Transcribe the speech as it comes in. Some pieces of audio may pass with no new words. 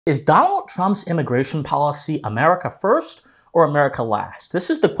Is Donald Trump's immigration policy America first or America last?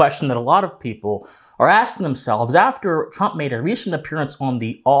 This is the question that a lot of people are asking themselves after Trump made a recent appearance on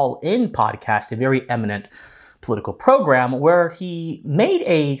the All In podcast, a very eminent political program, where he made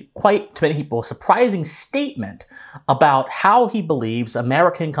a, quite to many people, surprising statement about how he believes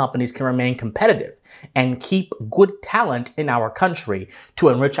American companies can remain competitive and keep good talent in our country to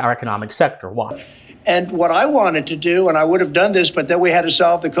enrich our economic sector. Why? And what I wanted to do, and I would have done this, but then we had to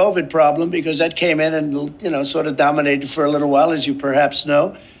solve the COVID problem because that came in and, sort of dominated for a little while, as you perhaps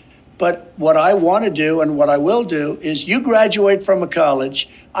know. But what I want to do and what I will do is you graduate from a college,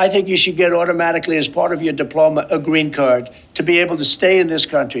 I think you should get automatically as part of your diploma a green card to be able to stay in this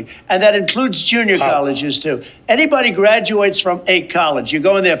country. And that includes junior colleges, too. Anybody graduates from a college, you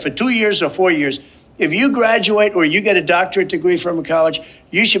go in there for 2 years or 4 years. If you graduate or you get a doctorate degree from a college,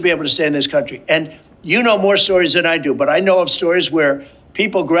 you should be able to stay in this country. And you know more stories than I do, but I know of stories where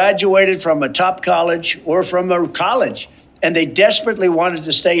people graduated from a top college or from a college, and they desperately wanted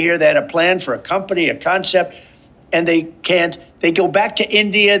to stay here. They had a plan for a company, a concept, and they can't. They go back to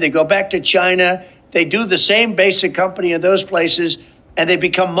India, they go back to China, they do the same basic company in those places, and they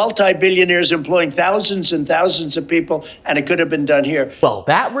become multi-billionaires employing thousands and thousands of people, and it could have been done here. Well,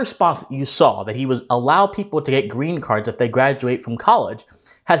 that response that you saw, that he was allow people to get green cards if they graduate from college,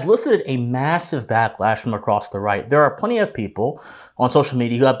 has elicited a massive backlash from across the right. There are plenty of people on social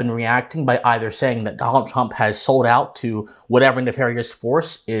media who have been reacting by either saying that Donald Trump has sold out to whatever nefarious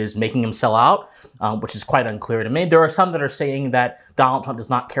force is making him sell out, which is quite unclear to me. There are some that are saying that Donald Trump does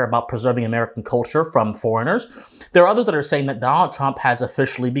not care about preserving American culture from foreigners. There are others that are saying that Donald Trump has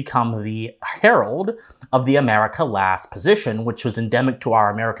officially become the herald of the America last position, which was endemic to our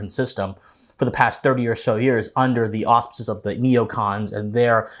American system for the past 30 or so years under the auspices of the neocons and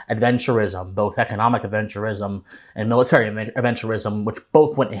their adventurism, both economic adventurism and military adventurism, which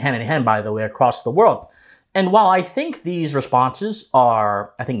both went hand in hand, by the way, across the world. And while I think these responses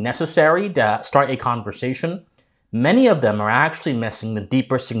are, necessary to start a conversation, many of them are actually missing the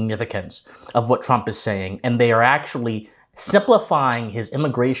deeper significance of what Trump is saying, and they are actually simplifying his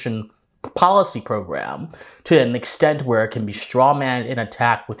immigration policy program to an extent where it can be strawmanned and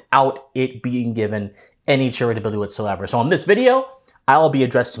attacked without it being given any charitability whatsoever. So in this video, I'll be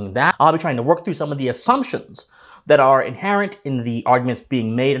addressing that. I'll be trying to work through some of the assumptions that are inherent in the arguments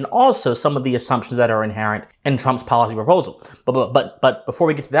being made, and also some of the assumptions that are inherent in Trump's policy proposal. But before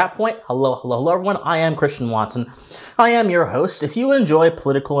we get to that point, hello everyone. I am Christian Watson. I am your host. If you enjoy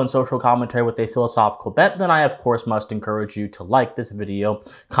political and social commentary with a philosophical bent, then I of course must encourage you to like this video,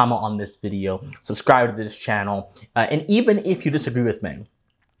 comment on this video, subscribe to this channel, and even if you disagree with me,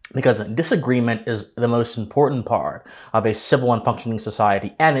 because disagreement is the most important part of a civil and functioning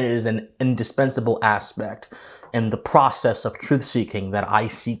society, and it is an indispensable aspect in the process of truth-seeking that I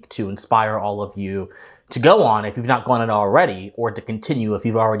seek to inspire all of you to go on if you've not gone it already, or to continue if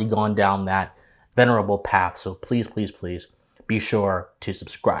you've already gone down that venerable path. So please, please, please be sure to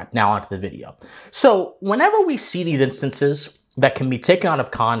subscribe. Now onto the video. So whenever we see these instances that can be taken out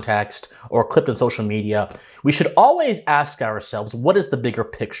of context or clipped on social media, we should always ask ourselves, what is the bigger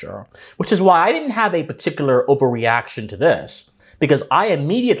picture? Which is why I didn't have a particular overreaction to this, because I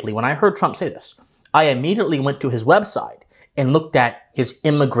immediately, when I heard Trump say this, I immediately went to his website and looked at his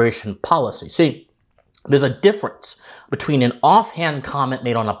immigration policy. See, there's a difference between an offhand comment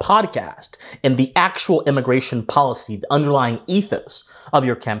made on a podcast and the actual immigration policy, the underlying ethos of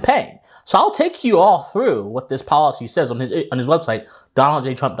your campaign. So I'll take you all through what this policy says on his website,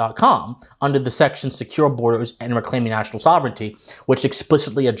 donaldjtrump.com, under the section Secure Borders and Reclaiming National Sovereignty, which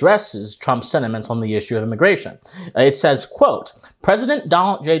explicitly addresses Trump's sentiments on the issue of immigration. It says, quote, President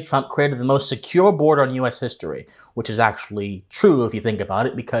Donald J. Trump created the most secure border in U.S. history, which is actually true if you think about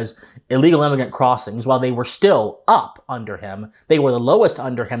it, because illegal immigrant crossings, while they were still up under him, they were the lowest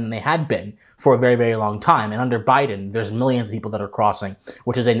under him than they had been for a very, very long time. And under Biden, there's millions of people that are crossing,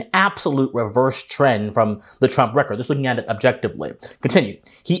 which is an absolute reverse trend from the Trump record. Just looking at it objectively. Continue.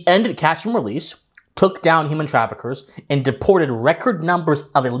 He ended catch and release, took down human traffickers, and deported record numbers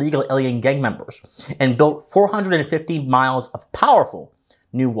of illegal alien gang members, and built 450 miles of powerful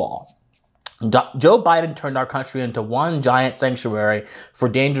new wall. Joe Biden turned our country into one giant sanctuary for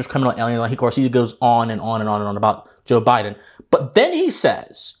dangerous criminal aliens. Of course, he goes on and on and on and on about Joe Biden. But then he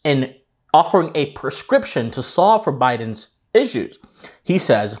says, in offering a prescription to solve for Biden's issues, he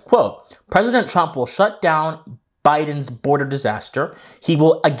says, quote, President Trump will shut down Biden's border disaster. He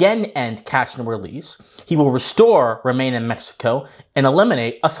will again end catch and release. He will restore Remain in Mexico and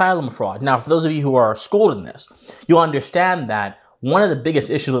eliminate asylum fraud. Now, for those of you who are schooled in this, you'll understand that one of the biggest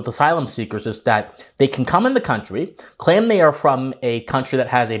issues with asylum seekers is that they can come in the country, claim they are from a country that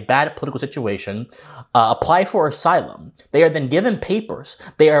has a bad political situation, apply for asylum. They are then given papers.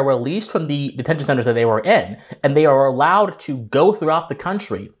 They are released from the detention centers that they were in, and they are allowed to go throughout the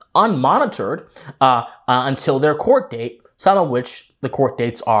country unmonitored until their court date, some of which the court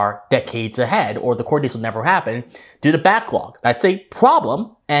dates are decades ahead, or the court dates will never happen due to backlog. That's a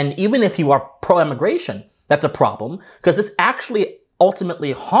problem, and even if you are pro-immigration, that's a problem, because this actually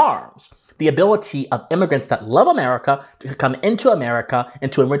ultimately harms the ability of immigrants that love America to come into America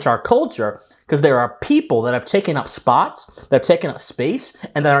and to enrich our culture, because there are people that have taken up spots, that have taken up space,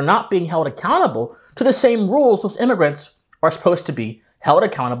 and that are not being held accountable to the same rules those immigrants are supposed to be held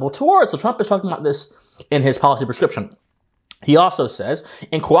accountable towards. So Trump is talking about this in his policy prescription. He also says,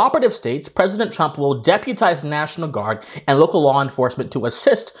 in cooperative states, President Trump will deputize the National Guard and local law enforcement to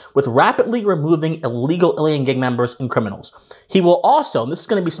assist with rapidly removing illegal alien gang members and criminals. He will also, and this is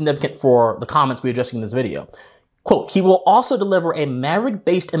going to be significant for the comments we're addressing in this video, quote, he will also deliver a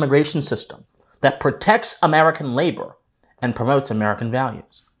merit-based immigration system that protects American labor and promotes American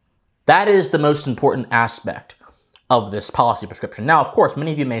values. That is the most important aspect of this policy prescription. Now, of course,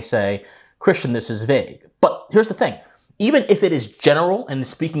 many of you may say, Christian, this is vague. But here's the thing. Even if it is general and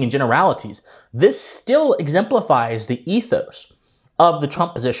speaking in generalities, this still exemplifies the ethos of the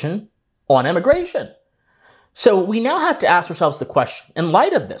Trump position on immigration. So we now have to ask ourselves the question, in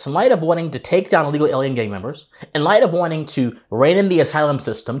light of this, in light of wanting to take down illegal alien gang members, in light of wanting to rein in the asylum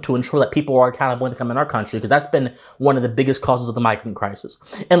system to ensure that people are accountable when they come in our country, because that's been one of the biggest causes of the migrant crisis,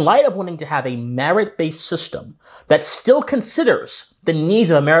 in light of wanting to have a merit-based system that still considers the needs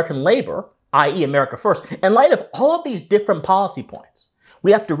of American labor, i.e. America first, in light of all of these different policy points,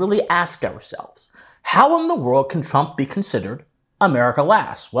 we have to really ask ourselves, how in the world can Trump be considered America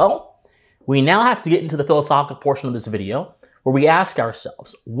last? Well, we now have to get into the philosophical portion of this video where we ask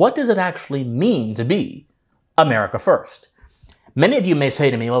ourselves, what does it actually mean to be America first? Many of you may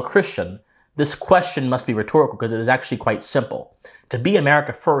say to me, well, Christian, this question must be rhetorical because it is actually quite simple. To be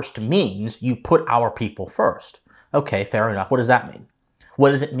America first means you put our people first. Okay, fair enough. What does that mean?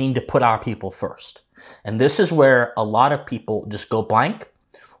 What does it mean to put our people first? And this is where a lot of people just go blank,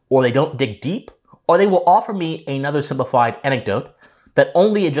 or they don't dig deep, or they will offer me another simplified anecdote that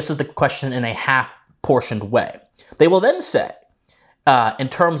only addresses the question in a half-portioned way. They will then say, in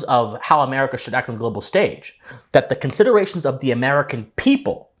terms of how America should act on the global stage, that the considerations of the American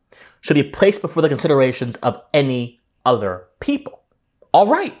people should be placed before the considerations of any other people. All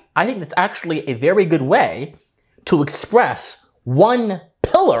right, I think that's actually a very good way to express one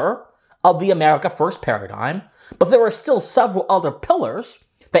pillar of the America First paradigm, but there are still several other pillars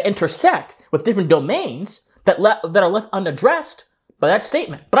that intersect with different domains that are left unaddressed by that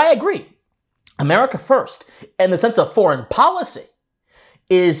statement. But I agree. America First, in the sense of foreign policy,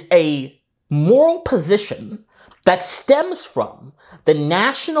 is a moral position that stems from the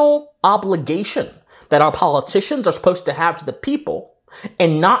national obligation that our politicians are supposed to have to the people,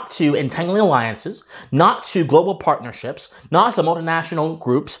 and not to entangling alliances, not to global partnerships, not to multinational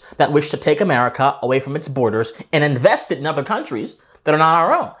groups that wish to take America away from its borders and invest it in other countries that are not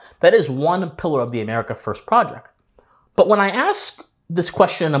our own. That is one pillar of the America First project. But when I ask this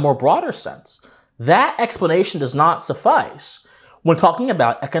question in a more broader sense, that explanation does not suffice when talking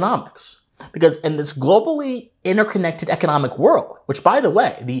about economics. Because in this globally interconnected economic world, which, by the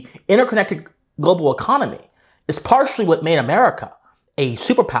way, the interconnected global economy is partially what made America a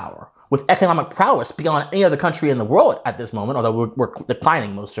superpower with economic prowess beyond any other country in the world at this moment, although we're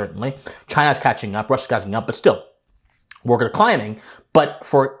declining most certainly. China's catching up, Russia's catching up, but still, we're declining. But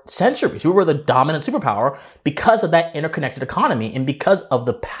for centuries, we were the dominant superpower because of that interconnected economy and because of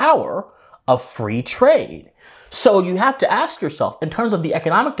the power of free trade. So you have to ask yourself, in terms of the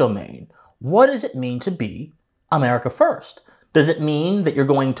economic domain, what does it mean to be America First? Does it mean that you're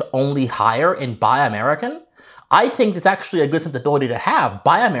going to only hire and buy American? I think it's actually a good sensibility to have,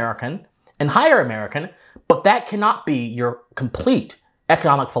 buy American and hire American, but that cannot be your complete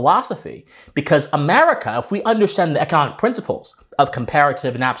economic philosophy, because America, if we understand the economic principles of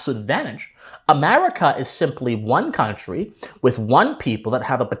comparative and absolute advantage, America is simply one country with one people that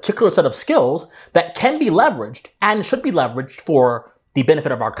have a particular set of skills that can be leveraged and should be leveraged for the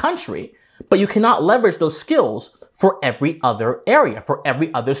benefit of our country, but you cannot leverage those skills for every other area, for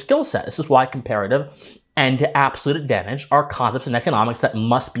every other skill set. This is why comparative and absolute advantage are concepts in economics that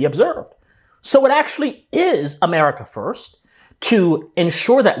must be observed. So it actually is America First to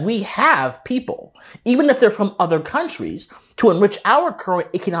ensure that we have people, even if they're from other countries, to enrich our current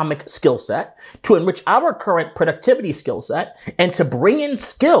economic skill set, to enrich our current productivity skill set, and to bring in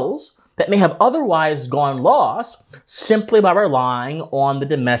skills that may have otherwise gone lost simply by relying on the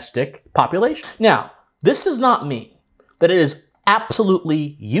domestic population. Now, this does not mean that it is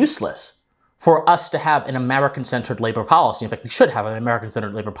absolutely useless for us to have an American-centered labor policy. In fact, we should have an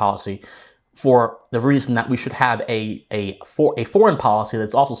American-centered labor policy for the reason that we should have a foreign policy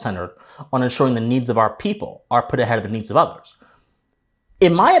that's also centered on ensuring the needs of our people are put ahead of the needs of others.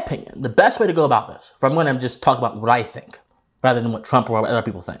 In my opinion, the best way to go about this, if I'm going to just talk about what I think, rather than what Trump or what other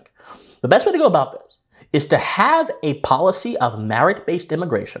people think, the best way to go about this is to have a policy of merit-based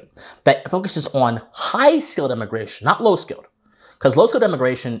immigration that focuses on high-skilled immigration, not low-skilled, because low-skilled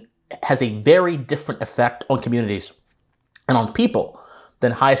immigration has a very different effect on communities and on people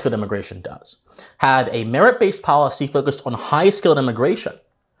than high-skilled immigration does. Have a merit-based policy focused on high-skilled immigration,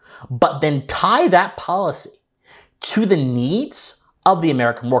 but then tie that policy to the needs of the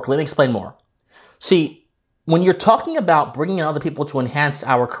American worker. Let me explain more. See, when you're talking about bringing in other people to enhance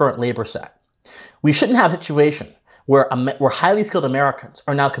our current labor set, we shouldn't have a situation where highly skilled Americans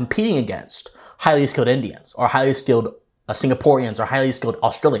are now competing against highly skilled Indians or highly skilled Singaporeans or highly skilled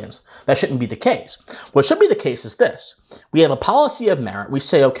Australians. That shouldn't be the case. What should be the case is this. We have a policy of merit. We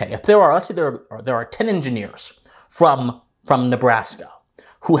say, okay, if let's say there are 10 engineers from Nebraska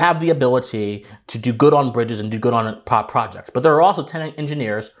who have the ability to do good on bridges and do good on projects, but there are also 10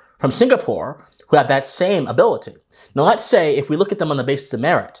 engineers from Singapore who have that same ability. Now, let's say if we look at them on the basis of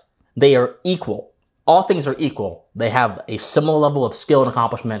merit, they are equal. All things are equal. They have a similar level of skill and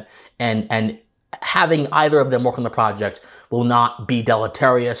accomplishment, and having either of them work on the project will not be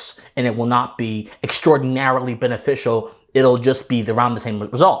deleterious, and it will not be extraordinarily beneficial. It'll just be around the same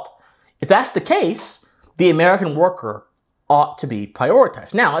result. If that's the case, the American worker ought to be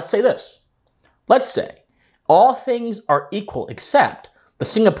prioritized. Now, let's say this. Let's say all things are equal except the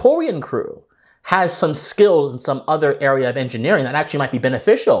Singaporean crew has some skills in some other area of engineering that actually might be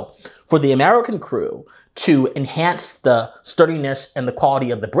beneficial for the American crew to enhance the sturdiness and the quality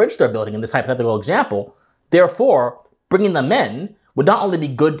of the bridge they're building in this hypothetical example. Therefore, bringing them in would not only be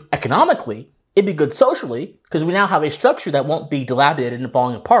good economically, it'd be good socially, because we now have a structure that won't be dilapidated and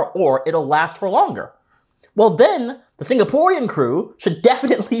falling apart, or it'll last for longer. Well, then the Singaporean crew should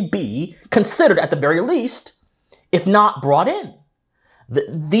definitely be considered at the very least, if not brought in.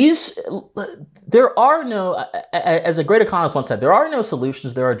 There are no, as a great economist once said, there are no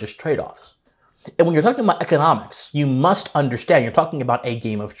solutions, there are just trade-offs. And when you're talking about economics, you must understand you're talking about a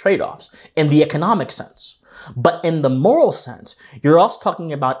game of trade-offs in the economic sense. But in the moral sense, you're also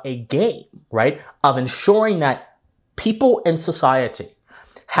talking about a game, right, of ensuring that people in society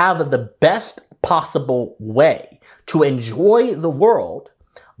have the best possible way to enjoy the world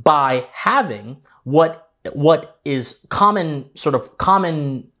by having what is common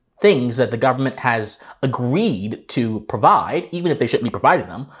things that the government has agreed to provide, even if they shouldn't be providing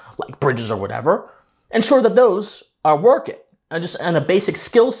them, like bridges or whatever, ensure that those are working, and just in a basic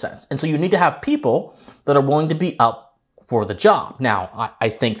skill sense. And so you need to have people that are willing to be up for the job. Now, I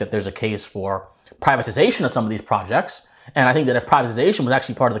think that there's a case for privatization of some of these projects, and I think that if privatization was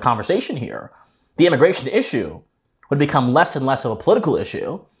actually part of the conversation here, the immigration issue would become less and less of a political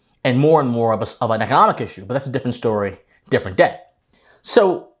issue and more of an economic issue. But that's a different story, different day.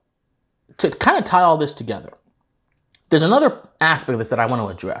 So to kind of tie all this together, there's another aspect of this that I want to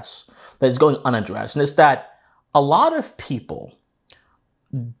address that is going unaddressed, and it's that a lot of people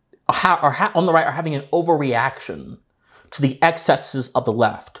on the right are having an overreaction to the excesses of the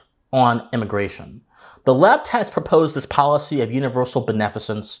left on immigration. The left has proposed this policy of universal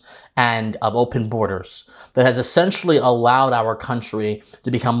beneficence and of open borders that has essentially allowed our country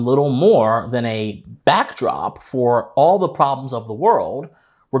to become little more than a backdrop for all the problems of the world,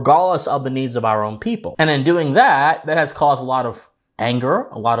 regardless of the needs of our own people. And in doing that, that has caused a lot of anger,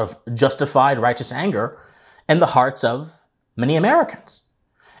 a lot of justified, righteous anger in the hearts of many Americans.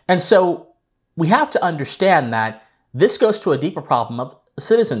 And so we have to understand that this goes to a deeper problem of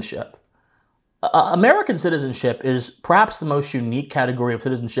citizenship. American citizenship is perhaps the most unique category of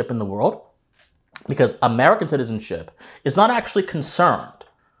citizenship in the world, because American citizenship is not actually concerned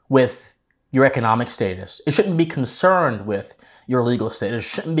with your economic status. It shouldn't be concerned with your legal status. It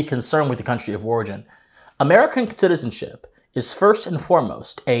shouldn't be concerned with the country of origin. American citizenship is first and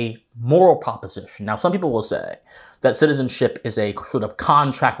foremost a moral proposition. Now, some people will say that citizenship is a sort of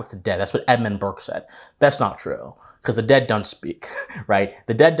contract with the dead. That's what Edmund Burke said. That's not true, because the dead don't speak, right?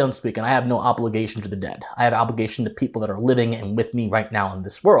 The dead don't speak, and I have no obligation to the dead. I have obligation to people that are living and with me right now in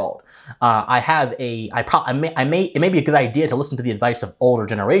this world. It may be a good idea to listen to the advice of older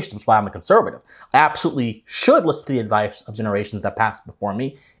generations. That's why I'm a conservative. I absolutely should listen to the advice of generations that passed before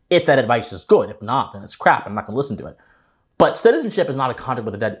me, if that advice is good. If not, then it's crap. I'm not going to listen to it. But citizenship is not a contract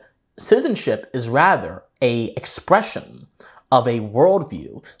with the dead. citizenship is rather a expression of a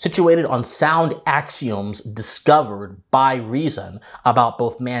worldview situated on sound axioms discovered by reason about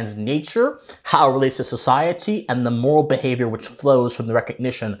both man's nature, how it relates to society, and the moral behavior which flows from the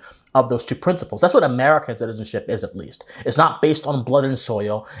recognition of those two principles. That's what American citizenship is, at least. It's not based on blood and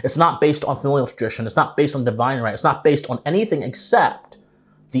soil. It's not based on familial tradition. It's not based on divine right. It's not based on anything except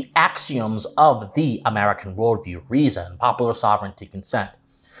the axioms of the American worldview: reason, popular sovereignty, consent.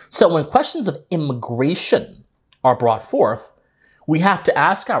 So when questions of immigration are brought forth, we have to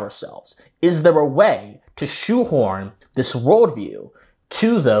ask ourselves, is there a way to shoehorn this worldview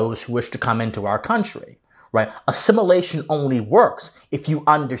to those who wish to come into our country, right? Assimilation only works if you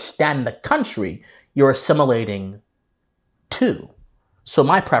understand the country you're assimilating to. So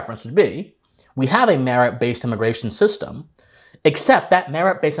my preference would be, we have a merit-based immigration system, except that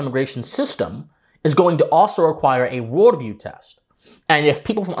merit-based immigration system is going to also require a worldview test. And if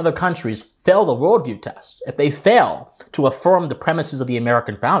people from other countries fail the worldview test, if they fail to affirm the premises of the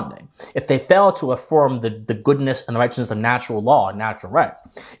American founding, if they fail to affirm the goodness and the righteousness of natural law and natural rights,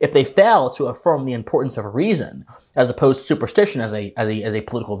 if they fail to affirm the importance of reason as opposed to superstition as a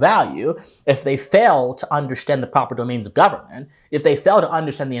political value, if they fail to understand the proper domains of government, if they fail to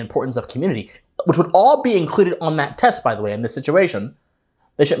understand the importance of community, which would all be included on that test, by the way, in this situation,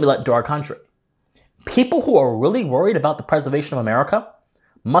 they shouldn't be let into our country. People who are really worried about the preservation of America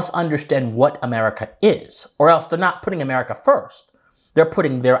must understand what America is, or else they're not putting America first. They're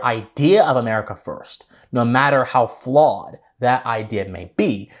putting their idea of America first, no matter how flawed that idea may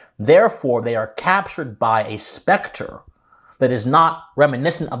be. Therefore, they are captured by a specter that is not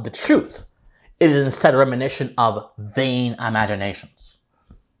reminiscent of the truth. It is instead a reminiscent of vain imaginations.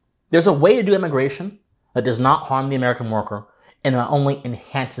 There's a way to do immigration that does not harm the American worker and that only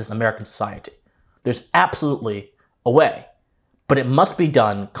enhances American society. There's absolutely a way, but it must be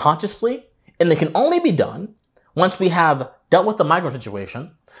done consciously, and it can only be done once we have dealt with the migrant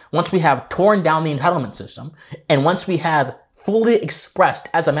situation, once we have torn down the entitlement system, and once we have fully expressed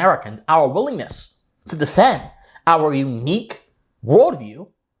as Americans our willingness to defend our unique worldview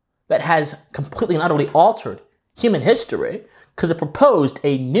that has completely and utterly altered human history because it proposed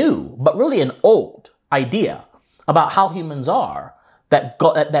a new, but really an old idea about how humans are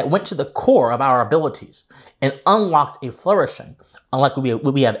that went to the core of our abilities and unlocked a flourishing unlike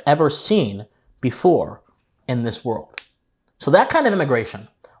we have ever seen before in this world. So that kind of immigration,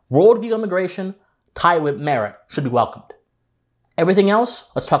 worldview immigration, tied with merit, should be welcomed. Everything else,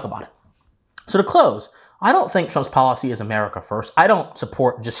 let's talk about it. So to close, I don't think Trump's policy is America first. I don't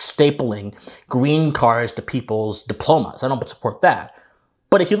support just stapling green cards to people's diplomas. I don't support that.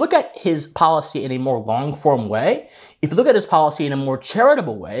 But if you look at his policy in a more long-form way, if you look at his policy in a more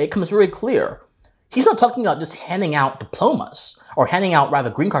charitable way, it becomes very clear. He's not talking about just handing out diplomas, or handing out, rather,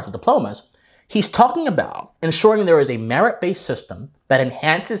 green cards with diplomas. He's talking about ensuring there is a merit-based system that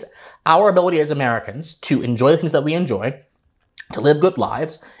enhances our ability as Americans to enjoy the things that we enjoy, to live good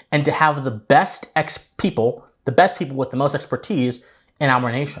lives, and to have the best people with the most expertise in our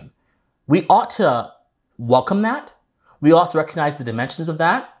nation. We ought to welcome that. We ought to recognize the dimensions of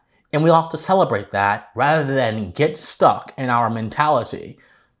that, and we ought to celebrate that rather than get stuck in our mentality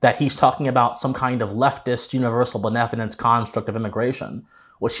that he's talking about some kind of leftist universal benevolence construct of immigration,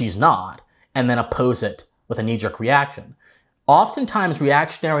 which he's not, and then oppose it with a knee-jerk reaction. Oftentimes,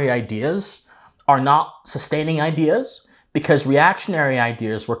 reactionary ideas are not sustaining ideas because reactionary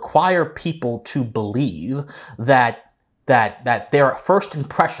ideas require people to believe that their first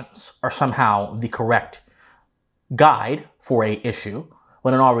impressions are somehow the correct guide for a issue,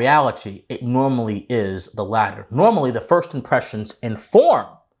 when in all reality, it normally is the latter. Normally, the first impressions inform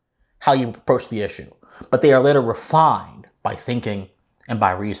how you approach the issue, but they are later refined by thinking and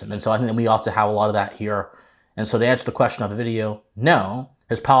by reason. And so I think that we ought to have a lot of that here. And so to answer the question of the video, no,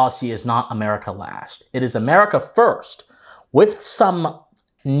 his policy is not America last. It is America first, with some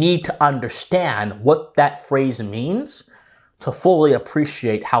need to understand what that phrase means to fully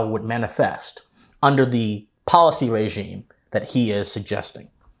appreciate how it would manifest under the policy regime that he is suggesting.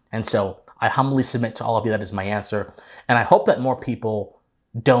 And so I humbly submit to all of you that is my answer. And I hope that more people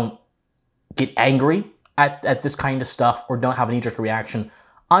don't get angry at this kind of stuff or don't have a knee-jerk reaction.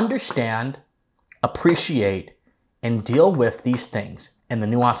 Understand, appreciate, and deal with these things and the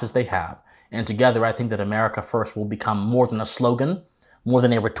nuances they have. And together, I think that America First will become more than a slogan, more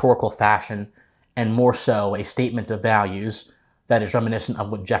than a rhetorical fashion, and more so a statement of values that is reminiscent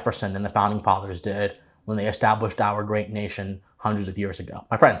of what Jefferson and the Founding Fathers did when they established our great nation hundreds of years ago.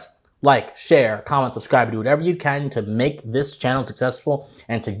 My friends, like, share, comment, subscribe, do whatever you can to make this channel successful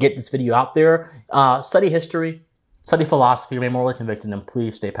and to get this video out there. Study history, Study philosophy, remain morally convicted, and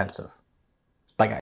please stay pensive.